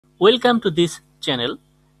Welcome to this channel.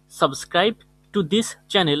 Subscribe to this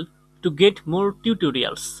channel to get more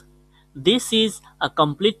tutorials. This is a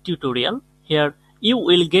complete tutorial. Here you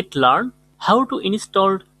will learn how to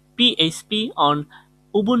install PHP on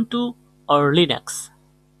Ubuntu or Linux,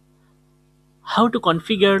 how to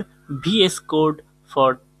configure vscode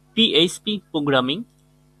for PHP programming,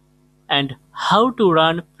 and how to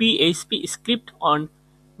run PHP script on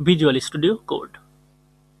Visual Studio Code,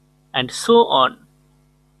 and so on,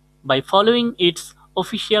 by following its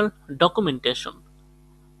official documentation.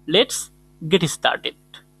 Let's get started.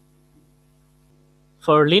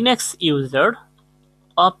 For Linux user,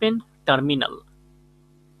 open terminal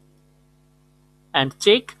and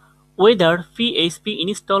check whether PHP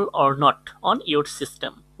install or not on your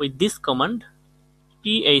system with this command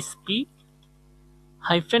php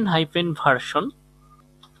 -version.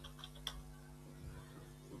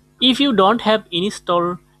 If you don't have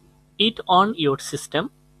installed it on your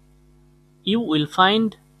system, you will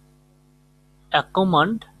find a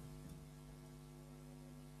command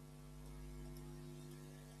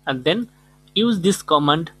and then use this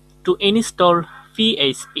command to install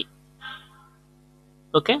PHP.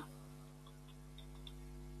 Okay.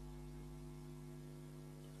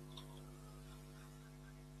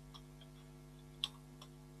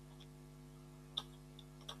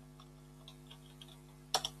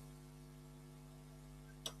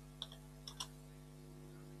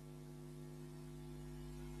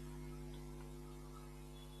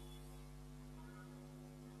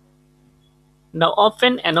 Now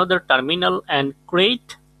open another terminal and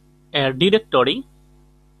create a directory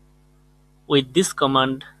with this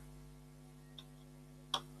command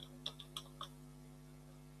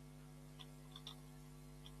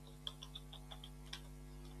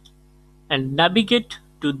and navigate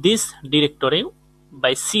to this directory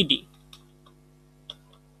by cd.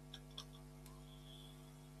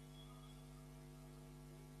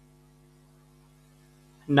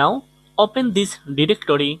 Now open this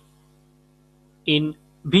directory in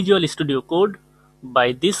Visual Studio Code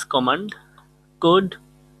by this command code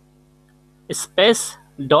space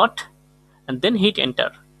dot and then hit enter,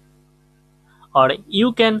 or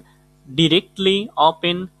you can directly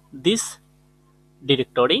open this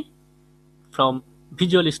directory from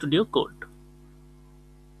Visual Studio Code.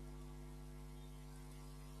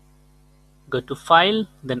 Go to file,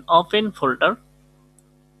 then open folder.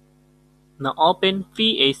 Now open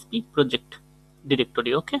PHP project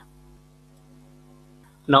directory. Okay.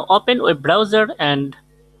 Now open web browser and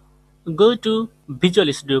go to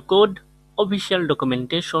Visual Studio Code official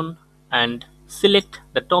documentation and select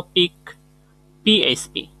the topic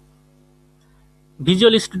PHP.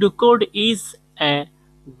 Visual Studio Code is a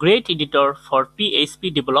great editor for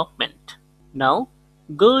PHP development. Now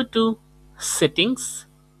go to settings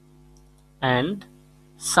and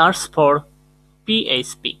search for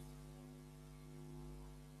PHP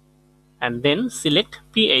and then select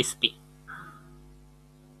PHP.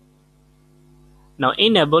 Now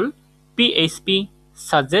enable PHP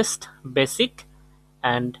suggest basic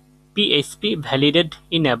and PHP validate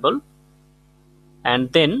enable,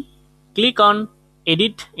 and then click on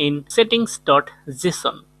edit in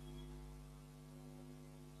settings.json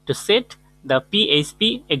to set the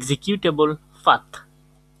PHP executable path.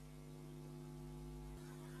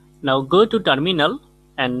 Now go to terminal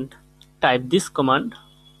and type this command,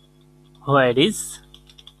 where is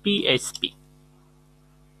PHP.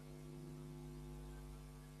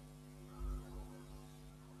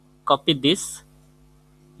 Copy this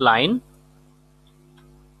line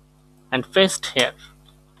and paste here.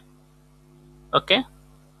 Okay.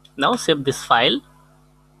 Now save this file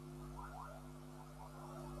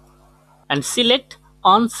and select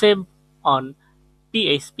on save on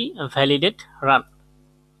PHP validate run.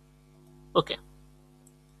 Okay.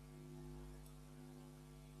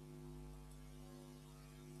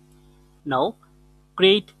 Now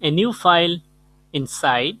create a new file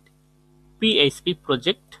inside PHP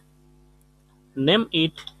project. Name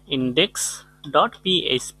it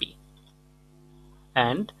index.php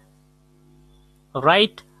and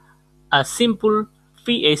write a simple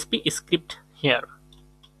PHP script here.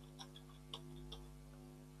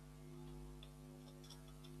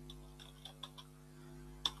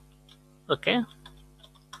 Okay.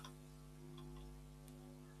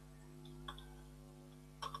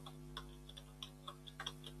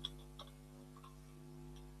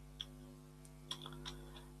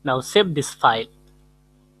 Now save this file.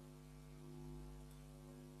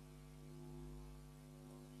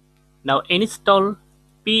 Now install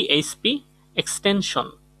PHP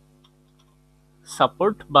extension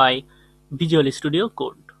support by Visual Studio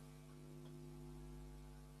Code.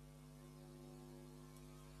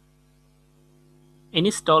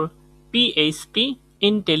 install PHP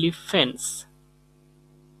IntelliFence.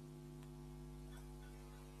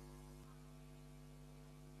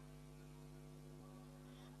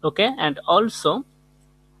 Okay, and also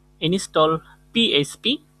install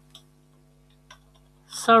PHP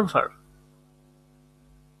server.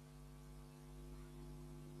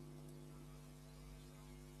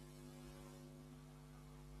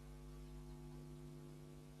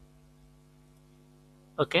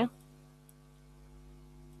 Okay,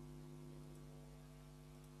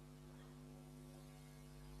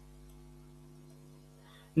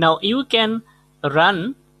 now you can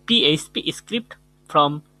run PHP script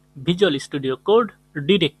from Visual Studio Code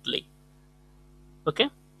directly. Okay,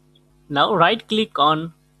 now right click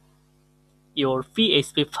on your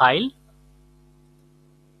PHP file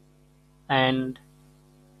and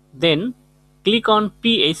then click on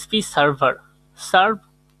PHP server serve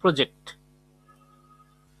project,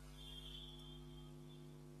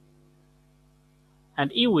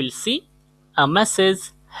 and you will see a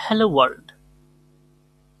message hello world.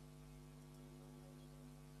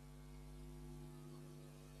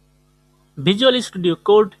 Visual Studio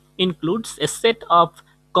Code includes a set of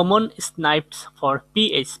common snippets for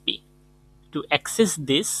PHP. To access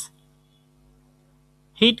this,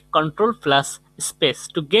 hit Ctrl plus space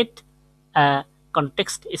to get a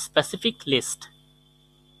context specific list.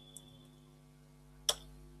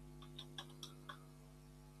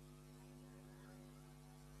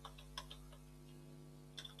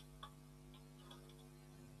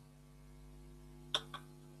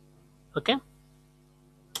 Okay.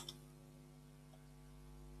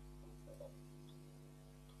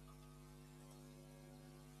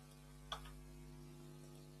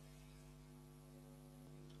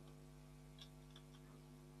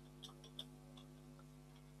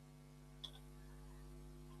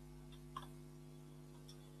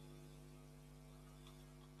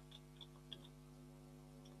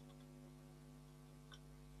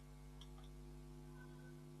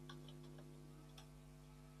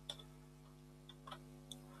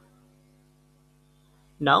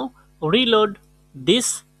 Now reload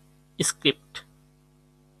this script.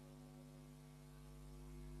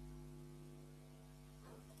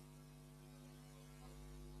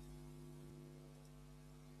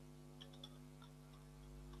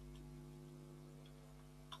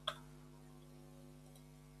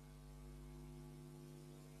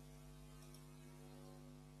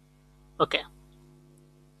 Okay.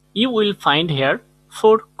 You will find here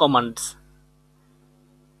 4 commands: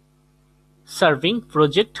 serving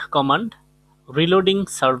project command, reloading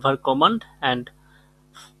server command, and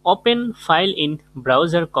open file in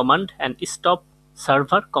browser command, and stop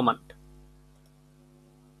server command.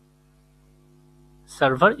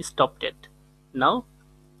 Server stopped it. Now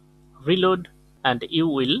reload and you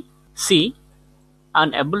will see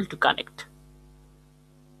unable to connect.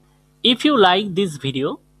 If you like this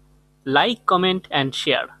video, like, comment and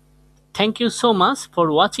share. Thank you so much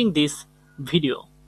for watching this video.